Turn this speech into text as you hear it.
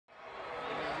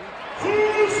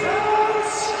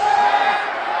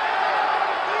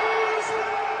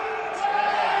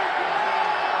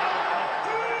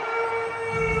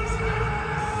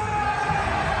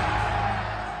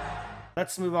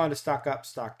let's move on to stock up,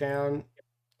 stock down.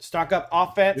 Stock up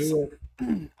offense.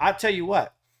 I'll tell you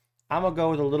what. I'm going to go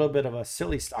with a little bit of a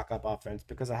silly stock up offense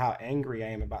because of how angry I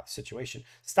am about the situation.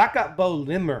 Stock up Bo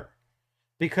Limmer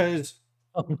because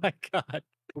oh my God.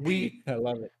 I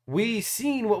love it. We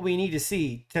seen what we need to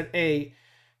see to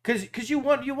because you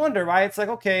wonder, right? It's like,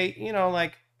 okay,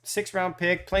 like 6th-round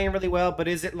pick playing really well, but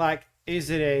is it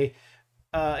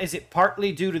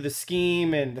partly due to the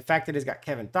scheme and the fact that he's got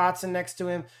Kevin Dotson next to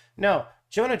him? No.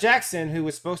 Jonah Jackson, who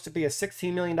was supposed to be a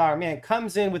 $16 million man,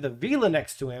 comes in with Avila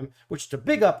next to him, which is a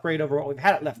big upgrade over what we've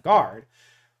had at left guard.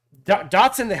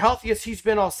 Dotson, the healthiest he's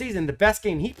been all season, the best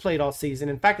game he played all season.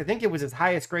 In fact, I think it was his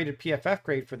highest graded PFF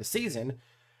grade for the season.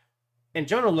 And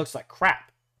Jonah looks like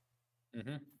crap.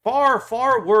 Mm-hmm. Far,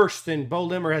 far worse than Bo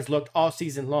Limmer has looked all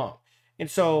season long. And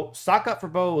so stock up for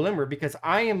Bo Limmer because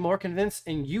I am more convinced,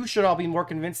 and you should all be more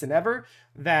convinced than ever,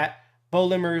 that Bo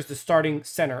Limmer is the starting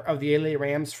center of the LA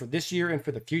Rams for this year and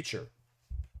for the future.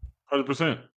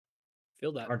 100%.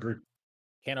 Feel that. I agree.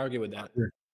 Can't argue with that.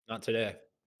 Not today.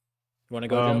 You want to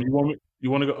go, Joe?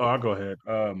 You want to go? Oh, I'll go ahead.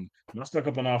 My stock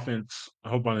up on offense, I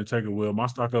hope I didn't take it well. My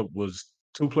stock up was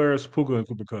 2 players, Puka and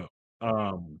Cooper Kupp.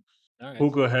 Right.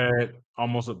 Puka had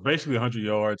basically 100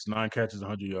 yards, 9 catches,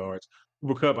 100 yards.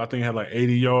 Cooper Kupp, I think, had like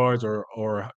 80 yards or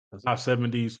top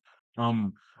 70s.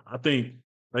 I think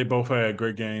they both had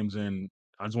great games, and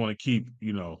I just want to keep,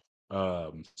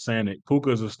 saying it. Puka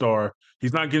is a star.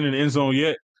 He's not getting in the end zone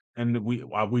yet, and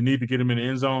we need to get him in the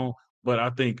end zone. But I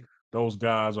think those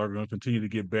guys are going to continue to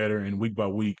get better, and week by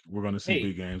week, we're going to see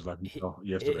big games like we saw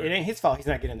yesterday. It ain't his fault he's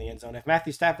not getting in the end zone. If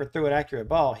Matthew Stafford threw an accurate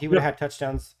ball, he would have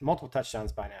had multiple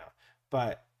touchdowns by now.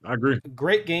 But I agree.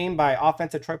 Great game by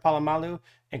offensive Troy Polamalu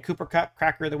and Cooper Kupp,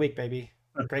 cracker of the week, baby.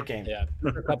 Great game. Yeah,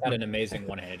 Cooper Kupp had an amazing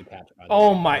one-handed catch.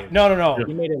 Oh my! No.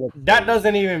 He made it that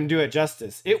doesn't even do it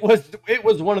justice. It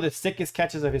was one of the sickest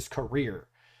catches of his career.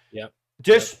 Yep.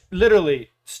 Just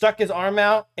literally stuck his arm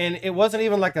out, and it wasn't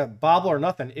even like a bobble or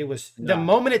nothing. It was the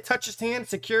moment it touched his hand,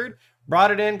 secured,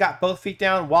 brought it in, got both feet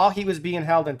down while he was being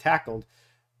held and tackled.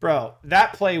 Bro,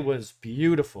 that play was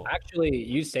beautiful. Actually,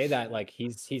 you say that like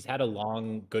he's had a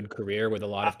long, good career with a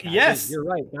lot of catches. Yes. You're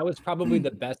right. That was probably the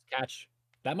best catch.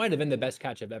 That might have been the best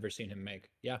catch I've ever seen him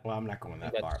make. Yeah. Well, I'm not going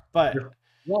that far, but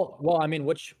well, I mean,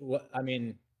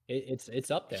 it's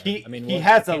up there. He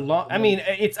has a long. I mean,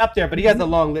 it's up there, but he has a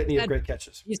long litany of great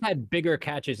catches. He's had bigger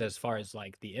catches as far as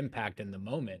like the impact in the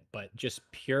moment, but just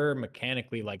pure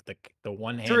mechanically, like the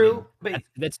one hand. True, but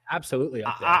that's absolutely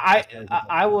up there.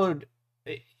 I would.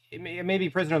 It may be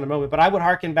prisoner of the moment, but I would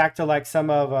harken back to like some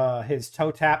of his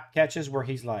toe tap catches where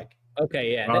he's like,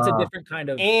 okay, yeah, that's a different kind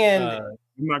of. And I'm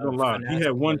not gonna lie, he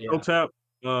had one toe tap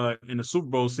in the Super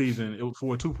Bowl season. It was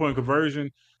for a 2-point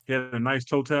conversion. He had a nice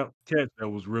toe tap catch that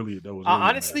was really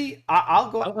honestly. I'll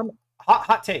go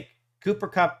hot take. Cooper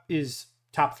Kupp is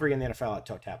top 3 in the NFL at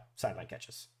toe tap sideline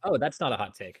catches. Oh, that's not a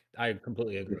hot take. I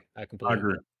completely agree. I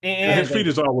agree. And his feet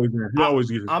is always there. He always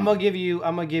gets. I'm gonna give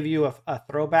you a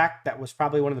throwback that was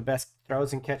probably one of the best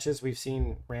throws and catches we've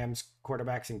seen Rams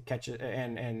quarterbacks and catches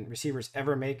and receivers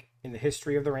ever make in the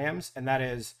history of the Rams, and that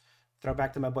is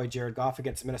throwback to my boy Jared Goff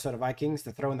against the Minnesota Vikings.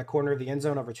 The throw in the corner of the end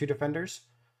zone over 2 defenders.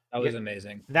 That was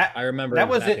amazing. I remember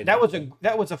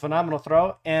that was a phenomenal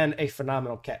throw and a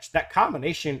phenomenal catch. That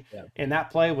combination in that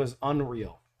play was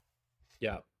unreal.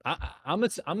 Yeah, I'm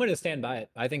gonna stand by it.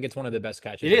 I think it's one of the best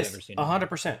catches I've ever seen.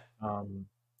 100%.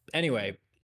 Anyway,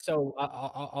 so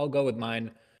I'll go with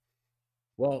mine.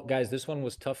 Well, guys, this one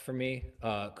was tough for me.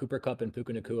 Cooper Kupp and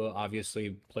Puka Nacua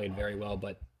obviously played very well,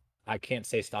 but I can't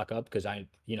say stock up because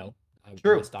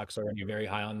the stock's already very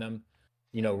high on them.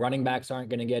 Running backs aren't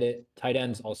going to get it. Tight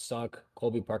ends all suck.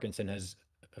 Colby Parkinson has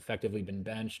effectively been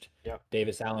benched. Yep.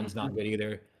 Davis Allen's not good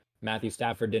either. Matthew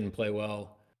Stafford didn't play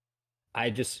well.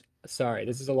 Sorry,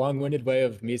 this is a long-winded way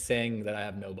of me saying that I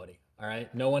have nobody. All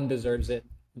right? No one deserves it.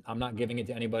 I'm not giving it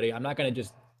to anybody. I'm not going to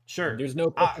just... Sure. There's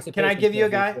no... Can I give you a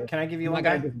guy? Can I give you one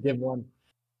guy? Just give one.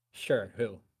 Sure.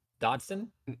 Who?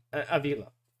 Dodson? Avila.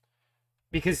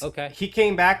 Because he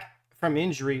came back from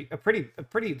injury, a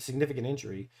pretty significant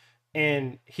injury,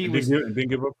 and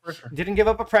didn't give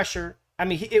up a pressure. I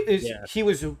mean, he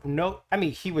was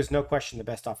no question the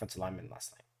best offensive lineman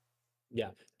last night. Yeah.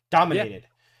 Dominated. Yeah.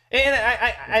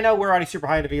 And I know we're already super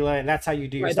high in Avila, and that's how you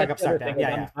do your stock up, stock down.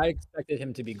 Yeah. I expected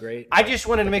him to be great. I just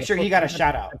wanted to make sure he got a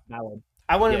shout out.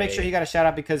 I wanted to make sure he got a shout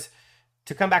out because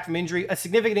to come back from injury, a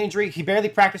significant injury, he barely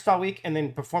practiced all week and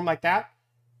then perform like that.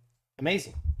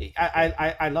 Amazing.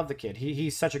 I love the kid.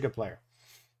 He's such a good player.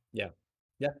 Yeah.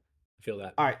 I feel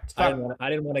that. All right. I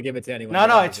didn't want to give it to anyone.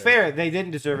 No, it's fair. They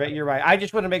didn't deserve it. You're right. I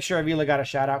just want to make sure Avila got a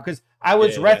shout out because I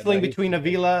was wrestling between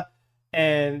Avila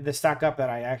and the stock up that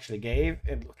I actually gave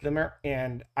Limmer,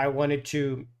 and I wanted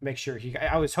to make sure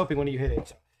I was hoping one of you hit it.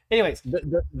 So, anyways,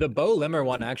 the Bo Limmer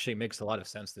one actually makes a lot of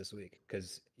sense this week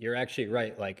because you're actually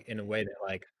right, like in a way that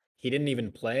like he didn't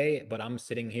even play, but I'm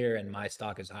sitting here and my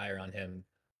stock is higher on him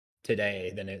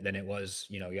today than it was,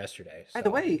 yesterday. So,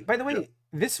 by the way,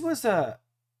 this was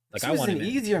like an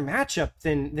easier matchup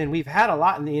than we've had a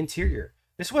lot in the interior.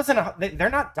 This wasn't they're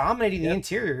not dominating the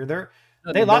interior.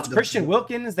 They lost Christian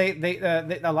Wilkins. They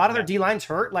a lot of their D line's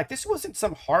hurt. Like, this wasn't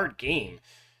some hard game.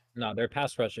 No, their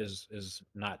pass rush is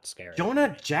not scary.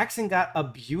 Jonah Jackson got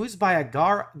abused by a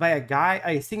guy,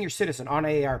 a senior citizen on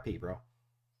AARP, bro.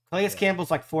 Calais Campbell's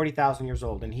like 40,000 years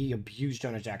old, and he abused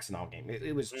Jonah Jackson all game.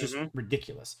 It was just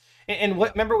ridiculous. And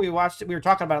what? Remember, we watched it. We were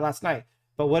talking about it last night.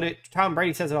 But Tom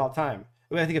Brady says it all the time.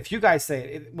 I think a few guys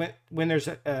say it, when there's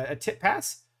a tip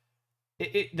pass,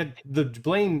 the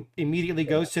blame immediately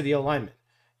goes to the alignment.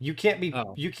 You can't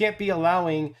be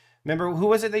allowing. Remember, who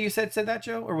was it that you said that,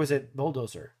 Joe, or was it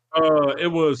Bulldozer? It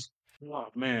was. Oh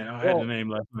man, I had the name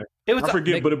last night. I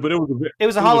forget, but it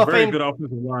was a Hall of very Fame good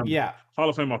offensive lineman. Yeah, Hall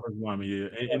of Fame offensive lineman. Yeah,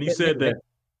 and he said that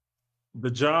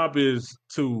the job is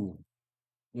to,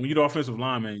 when you're the offensive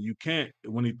lineman, you can't,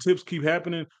 when the tips keep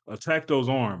happening, attack those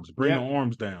arms, bring the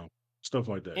arms down, stuff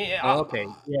like that. Yeah. Okay,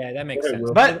 yeah, that makes sense.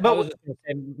 But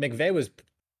McVay was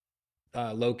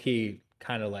low key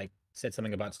kind of like said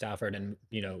something about Stafford and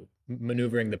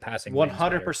maneuvering the passing.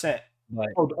 100%.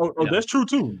 That's true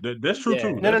too. That's true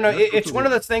too. No. It's one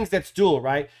of those things that's dual,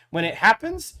 right? When it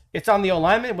happens, it's on the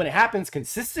alignment. When it happens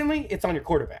consistently, it's on your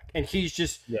quarterback, and he's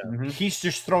just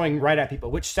throwing right at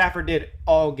people, which Stafford did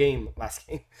all game last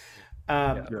game.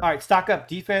 All right, stock up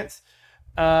defense.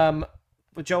 But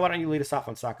Joe, why don't you lead us off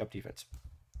on stock up defense?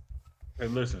 Hey,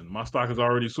 listen, my stock is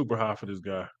already super high for this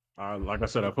guy. Like I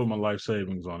said, I put my life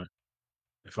savings on it.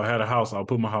 If I had a house, I'll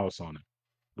put my house on it.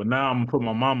 But now I'm gonna put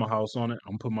my mama house on it.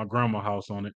 I'm gonna put my grandma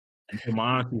house on it. I'm gonna put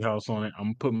my auntie house on it. I'm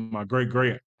gonna put my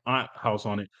great aunt house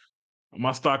on it.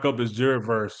 My stock up is Jared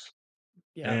Verse,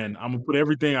 and I'm gonna put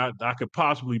everything I could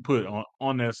possibly put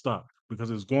on that stock because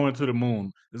it's going to the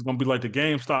moon. It's gonna be like the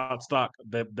GameStop stock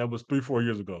that was 3-4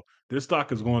 years ago. This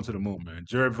stock is going to the moon, man.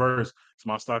 Jared Verse is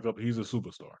my stock up. He's a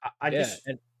superstar.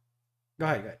 Go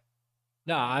ahead.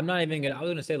 No, I'm not even gonna. I was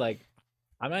gonna say, like,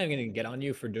 I'm not even gonna get on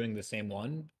you for doing the same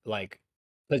one, like,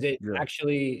 because it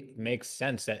actually makes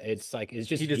sense that it's like it's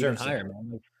just he deserves higher,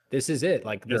 man. Like, this is it.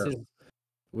 Like, this is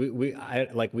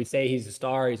we say he's a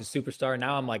star, he's a superstar.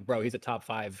 Now I'm like, bro, he's a top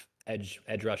 5 edge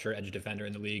rusher, edge defender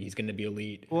in the league. He's gonna be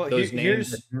elite. Well, those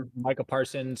names, Micah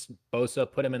Parsons, Bosa,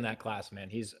 put him in that class, man.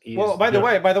 He's well. By the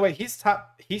way,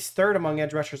 he's third among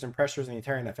edge rushers and pressures in the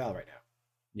entire NFL right now.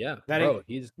 Yeah,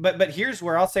 he's. But here's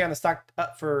where I'll say on the stock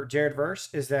up for Jared Verse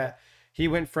is that he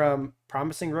went from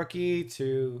promising rookie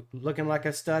to looking like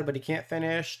a stud, but he can't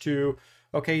finish, to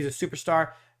okay, he's a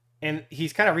superstar, and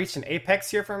he's kind of reached an apex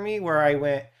here for me where I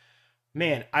went,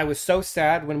 man, I was so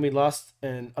sad when we lost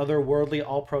an otherworldly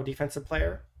All-Pro defensive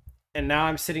player, and now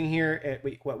I'm sitting here at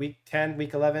week 10,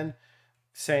 week 11,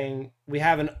 saying we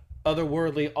have an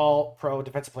otherworldly All-Pro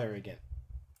defensive player again.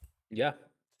 Yeah.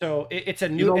 So it's a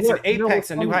new, it's an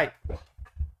apex, a new height.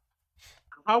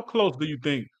 How close do you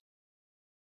think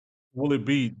will it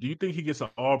be? Do you think he gets an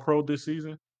All-Pro this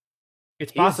season?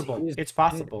 It's possible. It's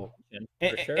possible.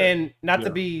 And not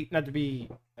to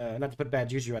put bad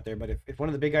juju out there, but if one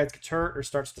of the big guys gets hurt or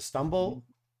starts to stumble,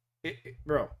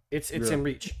 bro, it's in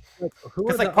reach.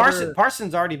 Because like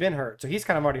Parsons already been hurt, so he's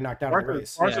kind of already knocked out of the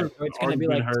race. It's going to be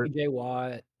like TJ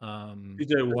Watt.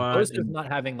 TJ Watt is not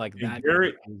having like that.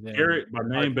 Garrett by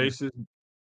name basis.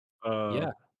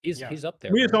 He's up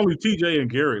there. I mean, it's only TJ and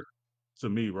Garrett to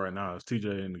me right now. It's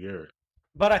TJ and Garrett.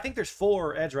 But I think there's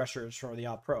 4 edge rushers for the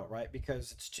All-Pro, right?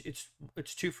 Because it's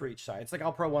 2 for each side. It's like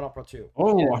All-Pro 1, All-Pro 2.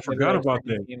 Oh, I forgot about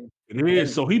that. It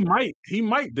is. So he might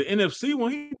the NFC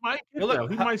one. He might.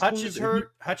 Hutch is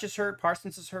hurt. Hutch is hurt.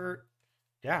 Parsons is hurt.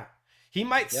 Yeah, he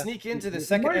might sneak into the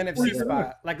second NFC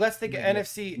spot. Like, let's think of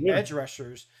NFC edge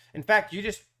rushers. In fact, you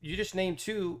just named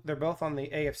 2. They're both on the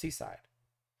AFC side.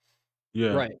 Yeah,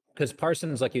 right. Because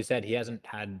Parsons, like you said, he hasn't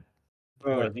had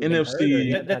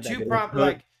NFC. The 2 problems,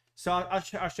 like. So I'll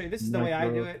show you. This is the way I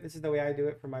do it. This is the way I do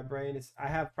it for my brain. Is I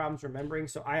have problems remembering,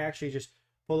 so I actually just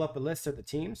pull up a list of the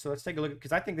teams. So let's take a look,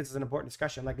 because I think this is an important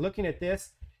discussion. Like, looking at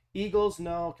this, Eagles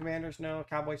no, Commanders no,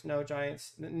 Cowboys no,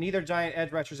 Giants. Neither Giant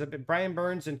edge rushers have been. Brian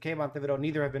Burns and Kayvon Thibodeau,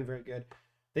 neither have been very good.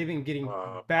 They've been getting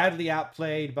badly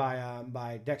outplayed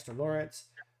by Dexter Lawrence.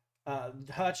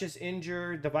 Hutch is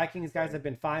injured. The Vikings guys have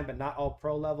been fine, but not all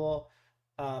pro level.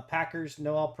 Packers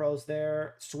no all pros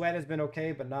there. Sweat has been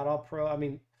okay, but not all pro. I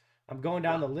mean, I'm going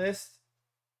down the list.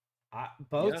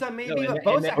 Bosa maybe, No, but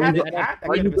Bosa hasn't had that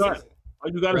All good you of a got, season.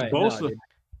 all you got is right, no, Bosa. dude.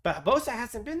 But Bosa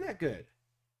hasn't been that good.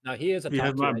 No, he is a He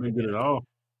has top tier not been good at all.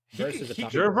 Versus a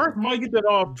top Jared Verse might get that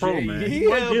All Pro, man. He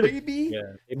might Yeah, get it. baby. Yeah,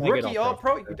 he might get Rookie All All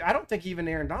Pro. Pro. I don't think even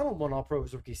Aaron Donald won All Pro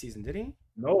his rookie season, did he?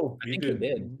 No, I think he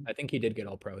did. I think he did get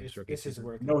All Pro his rookie This is season.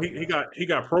 worth No, looking he up.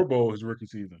 got Pro Bowl his rookie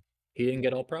season. He didn't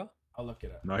get All Pro? I'll look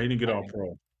it up. No, he didn't get All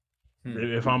Pro. Hmm.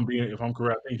 If I'm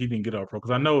correct, I think he didn't get All Pro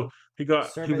because I know he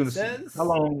was Survey gonna says how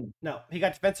long. no. He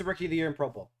got Defensive Rookie of the Year in Pro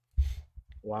Bowl.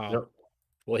 Wow. Yep.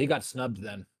 Well, he got snubbed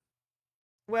then.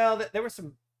 Well, there was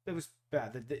some. It was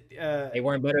bad. They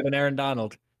weren't better than Aaron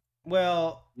Donald.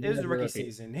 Well, it was Yeah, the rookie rookie.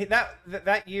 season.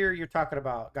 That year, you're talking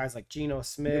about guys like Geno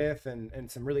Smith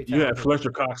and some really You had talented. Fletcher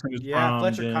Cox in his prime.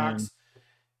 Fletcher then. Cox.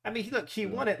 I mean, he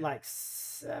won it like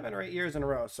 7 or 8 years in a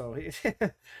row. So he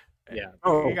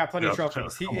got plenty of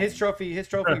trophies. His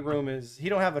trophy room is. He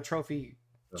don't have a trophy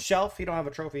shelf. He don't have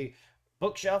a trophy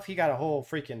bookshelf. He got a whole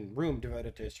freaking room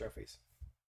devoted to his trophies.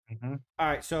 Mm-hmm. All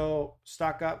right, so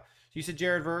stock up. You said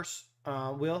Jared Verse.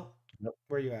 Will,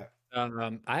 where are you at?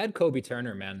 I had Kobe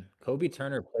Turner, man. Kobe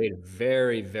Turner played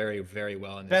very, very, very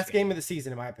well in this Best game of the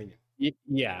season, in my opinion.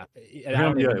 Yeah,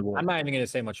 I'm not even going to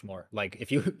say much more. Like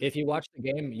if you watch the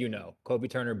game, Kobe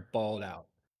Turner balled out.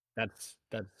 That's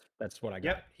what I got.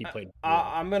 Yep. He played.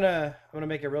 I'm gonna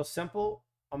make it real simple.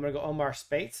 I'm gonna go Omar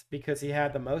Speights because he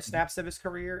had the most snaps of his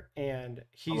career, and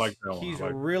he's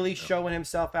really showing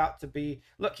himself out to be.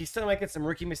 Look, he's still making some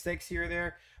rookie mistakes here or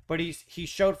there, but he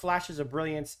showed flashes of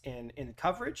brilliance in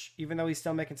coverage, even though he's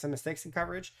still making some mistakes in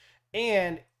coverage,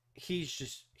 and he's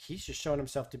just showing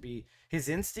himself to be his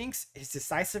instincts, his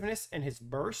decisiveness, and his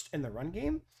burst in the run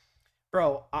game,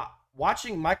 bro.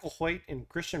 Watching Michael Hoyt and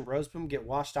Christian Roseboom get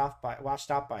washed out by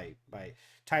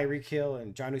Tyreek Hill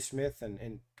and Jonnu Smith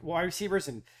and wide receivers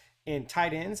and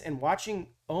tight ends, and watching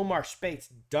Omar Speights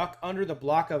duck under the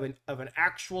block of an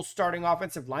actual starting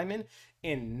offensive lineman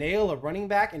and nail a running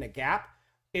back in a gap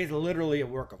is literally a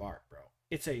work of art, bro.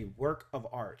 It's a work of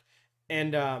art.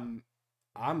 And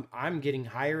I'm getting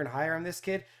higher and higher on this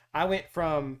kid. I went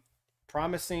from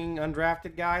promising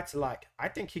undrafted guy to I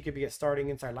think he could be a starting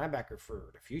inside linebacker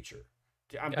for the future.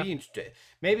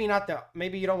 Maybe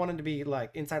you don't want him to be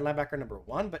like inside linebacker number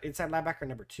 1, but inside linebacker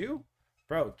number 2,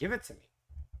 bro, give it to me.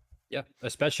 Yeah,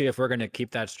 especially if we're going to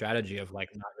keep that strategy of not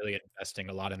really investing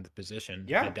a lot in the position.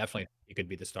 Yeah, I definitely think he could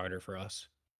be the starter for us.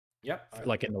 Yep,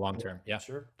 in the long term. Yeah,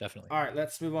 sure, definitely. All right,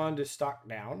 let's move on to stock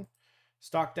down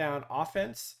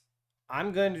offense.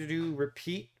 I'm going to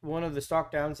repeat one of the stock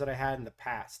downs that I had in the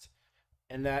past,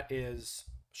 and that is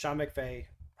Sean McVay,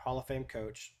 Hall of Fame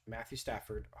coach, Matthew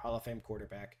Stafford, Hall of Fame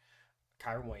quarterback,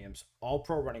 Kyren Williams, all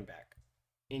pro running back.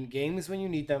 In games when you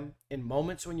need them, in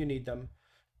moments when you need them,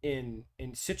 in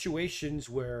situations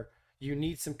where you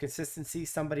need some consistency,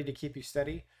 somebody to keep you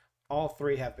steady, all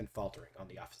three have been faltering on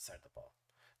the opposite side of the ball.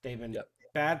 They've been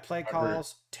bad play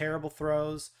calls, terrible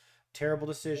throws, terrible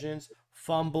decisions,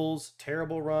 fumbles,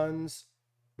 terrible runs.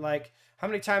 Like, how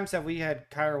many times have we had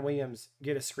Kyren Williams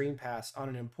get a screen pass on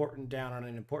an important down on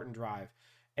an important drive,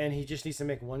 and he just needs to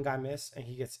make one guy miss, and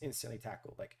he gets instantly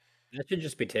tackled? Like, that should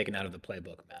just be taken out of the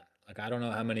playbook, man. Like, I don't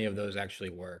know how many of those actually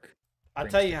work. I'll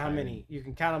tell you how many. You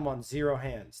can count them on 0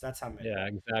 hands. That's how many. Yeah,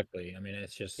 exactly. I mean,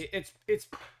 it's just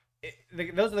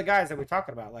those are the guys that we're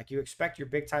talking about. Like, you expect your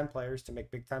big time players to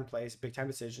make big time plays, big time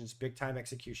decisions, big time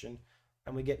execution,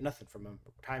 and we get nothing from them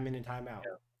time in and time out.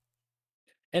 Yeah.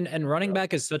 And running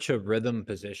back is such a rhythm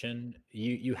position.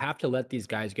 You have to let these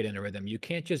guys get in a rhythm. You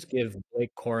can't just give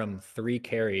Blake Corum 3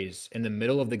 carries in the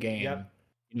middle of the game,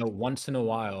 once in a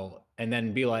while, and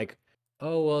then be like,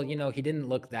 oh, well, he didn't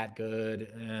look that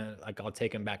good. Like, I'll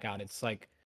take him back out. It's like,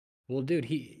 well, dude,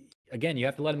 you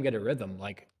have to let him get a rhythm.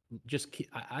 Like, just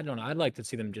I don't know. I'd like to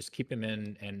see them just keep him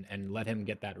in and let him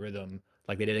get that rhythm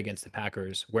like they did against the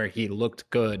Packers, where he looked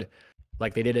good.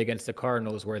 Like they did against the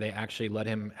Cardinals, where they actually let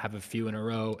him have a few in a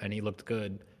row and he looked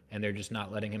good, and they're just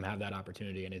not letting him have that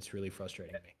opportunity, and it's really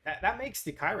frustrating me. That makes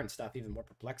the Kyren stuff even more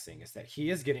perplexing, is that he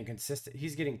is getting consistent.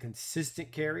 He's getting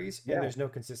consistent carries, and there's no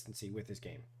consistency with his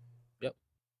game. Yep.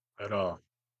 At all.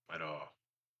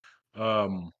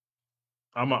 I'm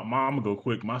gonna go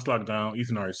quick. My stock down.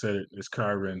 Ethan already said it. It's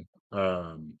Kyren.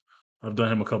 I've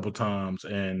done him a couple times,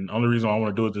 and the only reason I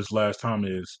want to do it this last time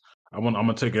is I'm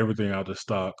gonna take everything out of the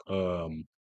stock. I'm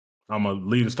gonna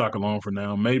leave the stock alone for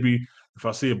now. Maybe if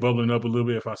I see it bubbling up a little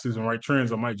bit, if I see some right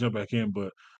trends, I might jump back in.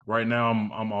 But right now,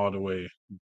 I'm all the way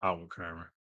out with Kyren.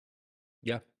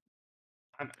 Yeah,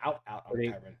 I'm out on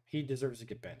Kyren. He deserves to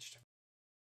get benched.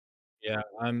 Yeah,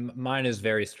 mine is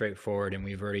very straightforward, and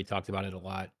we've already talked about it a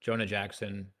lot. Jonah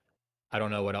Jackson, I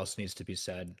don't know what else needs to be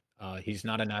said. He's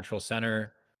not a natural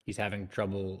center. He's having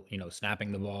trouble,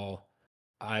 snapping the ball.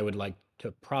 I would like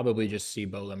to probably just see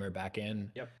Bo Limmer back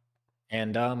in. Yep.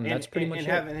 And that's pretty much and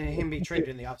it. having him be traded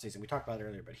in the offseason. We talked about it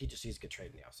earlier, but he just needs to get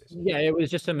traded in the offseason. Yeah, it was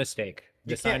just a mistake.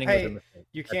 The signing was a mistake.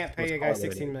 You can't pay a guy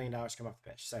 $16 million to come off the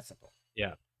bench. It's that simple.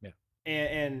 Yeah.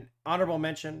 And honorable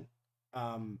mention,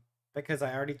 because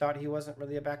I already thought he wasn't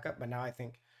really a backup, but now I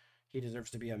think he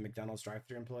deserves to be a McDonald's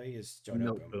drive-thru employee. Is Joe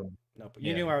Noteboom? Nope.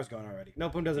 You knew where I was going already.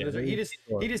 Noteboom doesn't deserve. He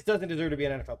just doesn't deserve to be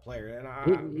an NFL player. And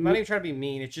I'm not even trying to be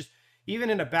mean. It's just even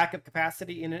in a backup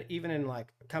capacity, even in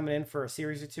like coming in for a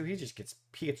series or two, he gets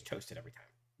toasted every time.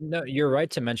 No, you're right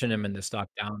to mention him in the stock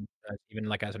down, even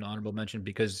like as an honorable mention,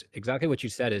 because exactly what you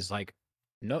said is like,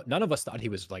 none of us thought he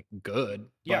was like good.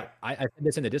 Yeah, I said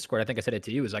this in the Discord. I think I said it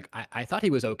to you. Is like I thought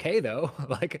he was okay though.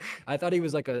 Like I thought he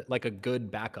was like a good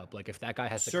backup. Like if that guy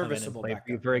has to come in and play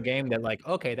for a game, that like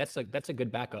okay, that's a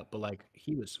good backup. But like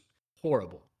he was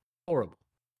horrible.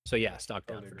 So yeah, stock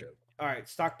down for Joe. All right,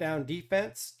 stock down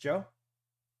defense, Joe.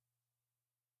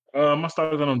 My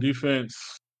stock down on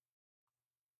defense.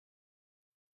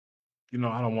 I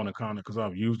don't want to comment because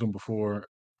I've used them before.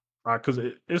 Because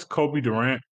it's Kobe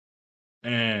Durant,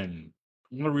 and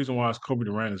one of the reasons why it's Kobe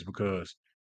Durant is because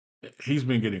he's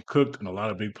been getting cooked in a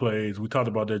lot of big plays. We talked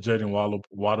about that Jaden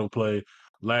Waddle play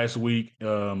last week.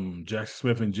 Jackson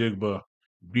Smith and Jigba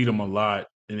beat him a lot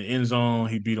in the end zone.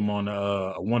 He beat him on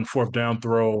a 1/4 down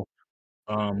throw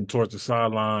towards the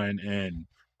sideline. And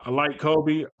I like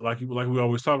Kobe, like we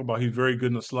always talk about. He's very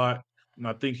good in the slot, and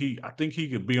I think he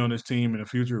could be on this team in the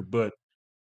future. But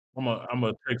I'm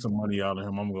gonna take some money out of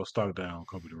him. I'm gonna go stock down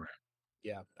Kobe Durant.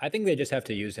 Yeah, I think they just have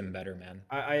to use him better, man.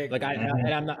 I agree. Like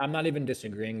I'm not even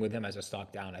disagreeing with him as a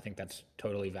stock down. I think that's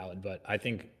totally valid. But I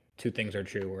think two things are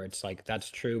true where it's like that's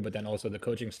true, but then also the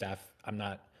coaching staff.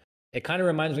 It kind of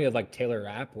reminds me of like Taylor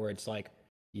Rapp, where it's like,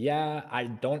 yeah, I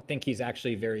don't think he's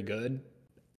actually very good,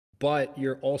 but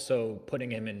you're also putting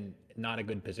him in not a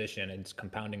good position. And it's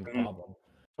compounding the problem.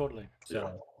 Totally.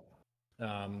 So,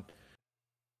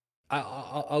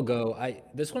 I'll go.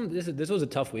 This was a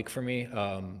tough week for me.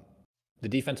 The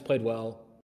defense played well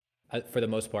for the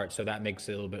most part, so that makes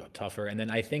it a little bit tougher. And then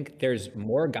I think there's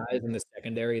more guys in the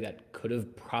secondary that could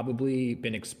have probably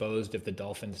been exposed if the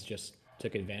Dolphins just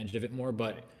took advantage of it more.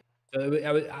 But I'm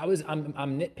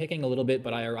nitpicking a little bit,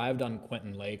 but I arrived on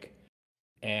Quentin Lake,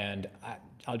 and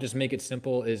I'll just make it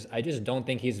simple. Is I just don't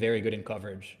think he's very good in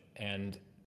coverage, and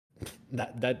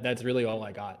that's really all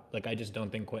I got. Like I just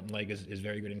don't think Quentin Lake is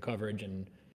very good in coverage, and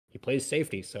he plays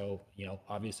safety, so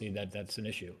obviously that's an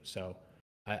issue. So.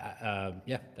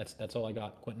 Yeah, that's all I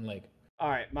got. Quentin Lake. All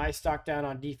right, my stock down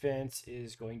on defense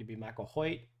is going to be Michael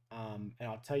Hoyt, and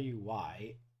I'll tell you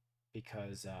why.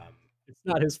 Because it's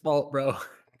not his fault, bro.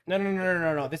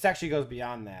 No. This actually goes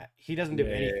beyond that. He doesn't do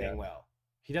anything well.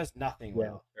 He does nothing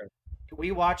well. Sure.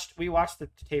 We watched the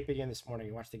tape again this morning.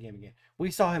 We watched the game again.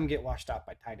 We saw him get washed out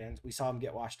by tight ends. We saw him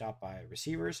get washed out by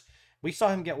receivers. We saw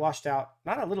him get washed out,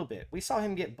 not a little bit. We saw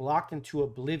him get blocked into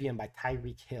oblivion by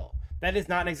Tyreek Hill. That is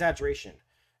not an exaggeration.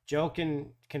 Joe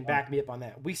can back me up on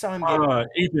that. We saw him get...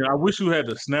 Ethan, I wish you had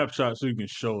the snapshot so you can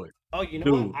show it. Oh, you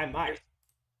know what? I might.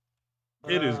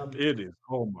 It is.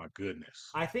 Oh my goodness.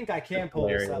 I think I can pull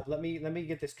this up. Let me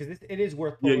get this because it is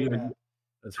worth pulling. Yeah.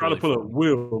 Try to pull up.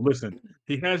 Will, listen.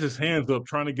 He has his hands up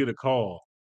trying to get a call.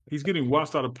 He's getting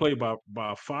watched out of play by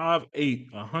a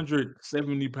 5'8",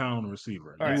 170-pound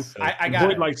receiver. All right, I got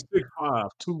Hoyt it. Like 6'5",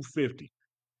 250.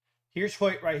 Here's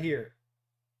Hoyt right here.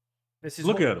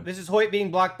 Look at him. This is Hoyt being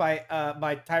blocked by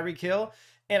Tyreek Hill,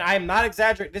 and I am not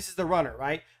exaggerating. This is the runner,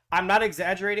 right? I'm not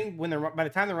exaggerating. By the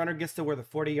time the runner gets to where the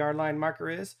 40-yard line marker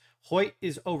is, Hoyt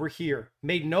is over here.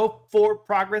 Made no forward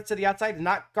progress to the outside,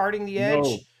 not guarding the edge.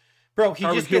 No. Bro, he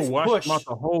just gets pushed.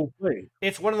 The whole play.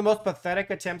 It's one of the most pathetic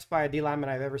attempts by a D lineman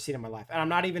I've ever seen in my life, and I'm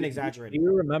not even exaggerating. Do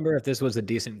you remember if this was a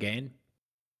decent gain?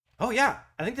 Oh yeah,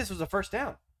 I think this was a first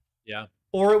down. Yeah.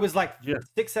 Or it was like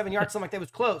 6-7 yards, something like that. It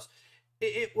was close.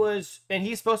 It was, and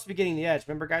he's supposed to be getting the edge.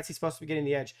 Remember, guys, he's supposed to be getting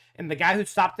the edge. And the guy who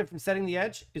stopped him from setting the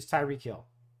edge is Tyreek Hill.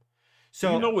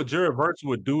 So you know what Jared Verse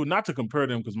would do? Not to compare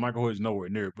them because Michael Hoyt's nowhere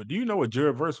near, but do you know what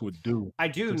Jared Verse would do? I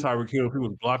do. To Tyreek Hill if he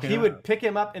was blocking he him? Would pick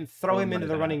him up and throw him into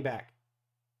the running back.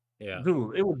 Yeah.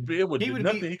 Dude, it would be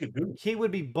nothing he could do. He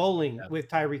would be bowling with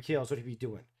Tyreek Hill is what he'd be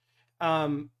doing.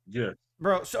 Yeah.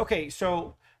 Bro,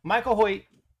 so Michael Hoyt,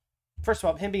 first of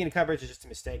all, him being in coverage is just a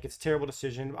mistake. It's a terrible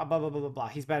decision. Blah, blah, blah, blah, blah.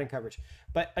 He's bad in coverage.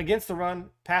 But against the run,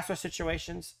 pass rush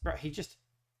situations, bro,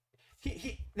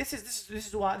 this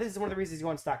is one of the reasons he's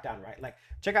going stock down, right? Like,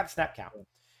 check out the snap count.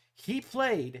 He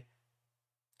played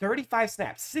 35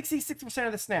 snaps, 66%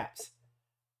 of the snaps.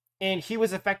 and he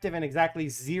was effective in exactly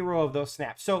 0 of those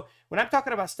snaps. So when I'm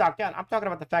talking about stock down, I'm talking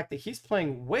about the fact that he's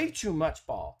playing way too much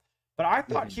ball. But I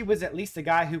thought he was at least a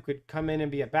guy who could come in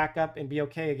and be a backup and be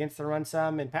okay against the run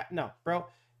some. And no, bro,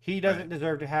 he doesn't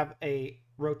deserve to have a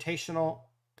rotational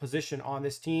position on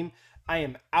this team. I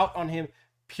am out on him.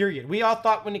 Period. We all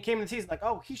thought when he came in the season, like,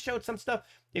 oh, he showed some stuff.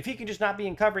 If he can just not be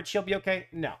in coverage, he'll be okay.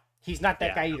 No, he's not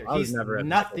that guy either. He's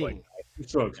nothing. He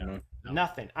sucks, man.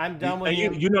 Nothing. I'm done with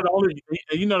him. You know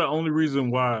the only reason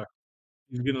why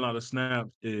he's getting a lot of snaps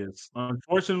is,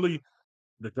 unfortunately,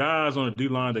 the guys on the D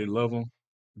line, they love him.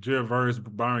 Jared Verse,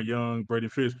 Byron Young, Brady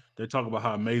Fish, they talk about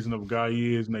how amazing of a guy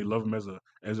he is, and they love him as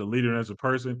a leader and as a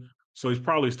person. So he's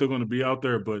probably still going to be out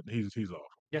there, but he's off.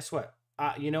 Guess what?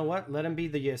 You know what? Let him be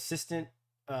the assistant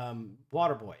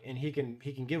water boy, and he can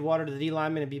give water to the D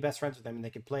lineman and be best friends with them, and they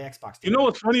can play Xbox together. You know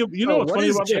what's funny? What's funny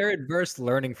about Jared Verse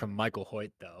learning from Michael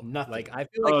Hoyt though? Nothing. Like I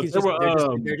feel like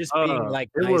they're just being like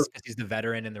nice because he's the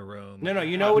veteran in the room. No,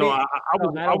 you know what? I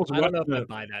was I don't know if I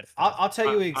buy that. I'll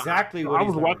tell you exactly what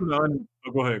he's learning.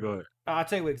 Go ahead. I'll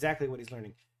tell you exactly what he's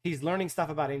learning. He's learning stuff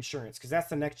about insurance because that's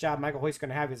the next job Michael Hoyt's going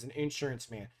to have is an insurance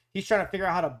man. He's trying to figure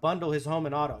out how to bundle his home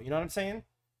and auto. You know what I'm saying?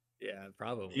 Yeah,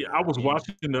 probably. Yeah, I was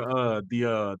watching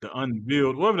the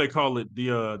unveiled, whatever they call it,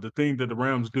 the thing that the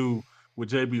Rams do with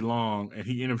JB Long, and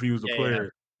he interviews the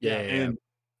player. Yeah. And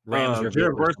Rams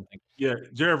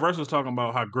Jared Verse was talking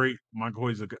about how great Michael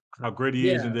Hoyt is, how great he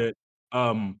is, and that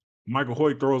Michael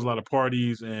Hoyt throws a lot of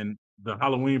parties, and the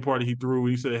Halloween party he threw,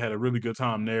 he said he had a really good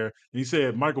time there. And he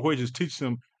said Michael Hoyt just teaches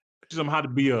him how to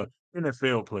be a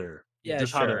NFL player. Yeah,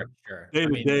 just sure. Day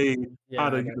to day,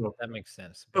 how to that makes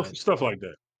sense. Stuff like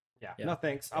that. Yeah, no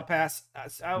thanks. I'll pass.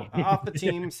 Off the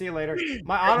team. See you later.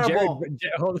 My honorable.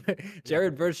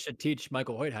 Jared Verse should teach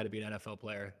Michael Hoyt how to be an NFL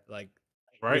player. Like,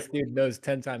 this dude knows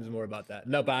 10 times more about that.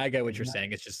 No, but I get what you're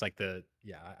saying. It's just like I get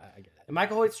it. And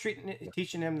Michael Hoyt's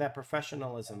teaching him that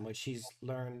professionalism, which he's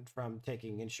learned from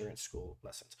taking insurance school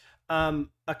lessons.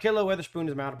 Akilla Witherspoon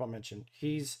is my honorable mention.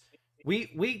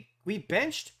 We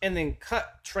benched and then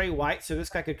cut Trey White so this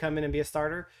guy could come in and be a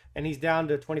starter, and he's down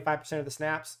to 25% of the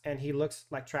snaps, and he looks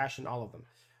like trash in all of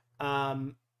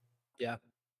them.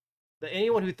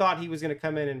 Anyone who thought he was going to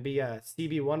come in and be a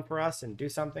CB1 for us and do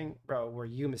something, bro, were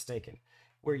you mistaken?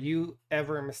 Were you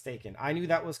ever mistaken? I knew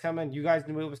that was coming. You guys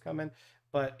knew it was coming,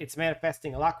 but it's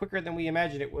manifesting a lot quicker than we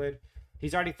imagined it would.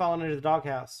 He's already fallen into the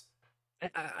doghouse.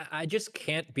 I just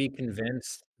can't be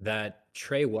convinced that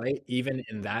Trey White, even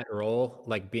in that role,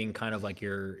 like being kind of like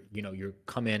you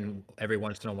come in every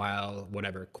once in a while,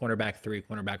 whatever, cornerback 3,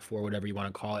 cornerback 4, whatever you want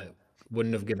to call it,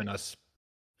 wouldn't have given us,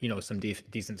 some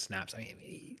decent snaps. I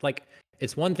mean, like,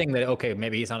 it's one thing that, okay,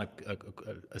 maybe he's not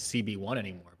a CB1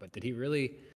 anymore, but did he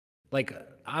really, like,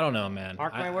 I don't know, man.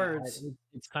 Mark my words.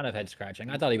 It's kind of head scratching.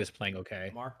 I thought he was playing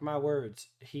okay. Mark my words.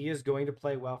 He is going to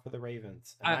play well for the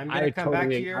Ravens. And I'm going to come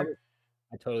back here.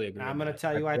 I totally agree. I'm going to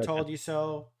tell you, I told you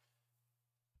so.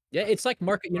 Yeah, it's like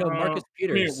Marcus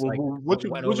Peters. What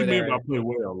you mean by play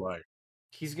well? Like,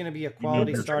 he's going to be a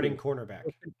quality starting cornerback.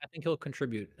 I think he'll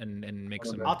contribute and make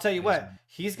some. I'll tell you what,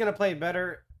 he's going to play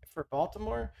better for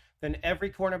Baltimore than every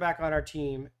cornerback on our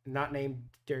team not named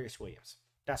Darius Williams.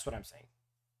 That's what I'm saying.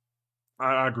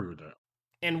 I agree with that.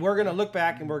 And we're going to look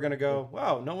back and we're going to go,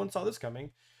 wow, no one saw this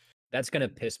coming. That's gonna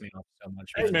piss me off so much.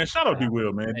 Hey man, shout out D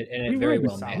Will, man. And very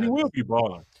well, he will be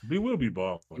balling. He will be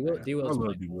balling. D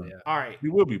will. All right, he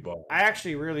will be balling. I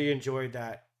actually really enjoyed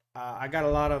that. I got a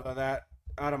lot of that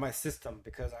out of my system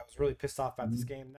because I was really pissed off about this game.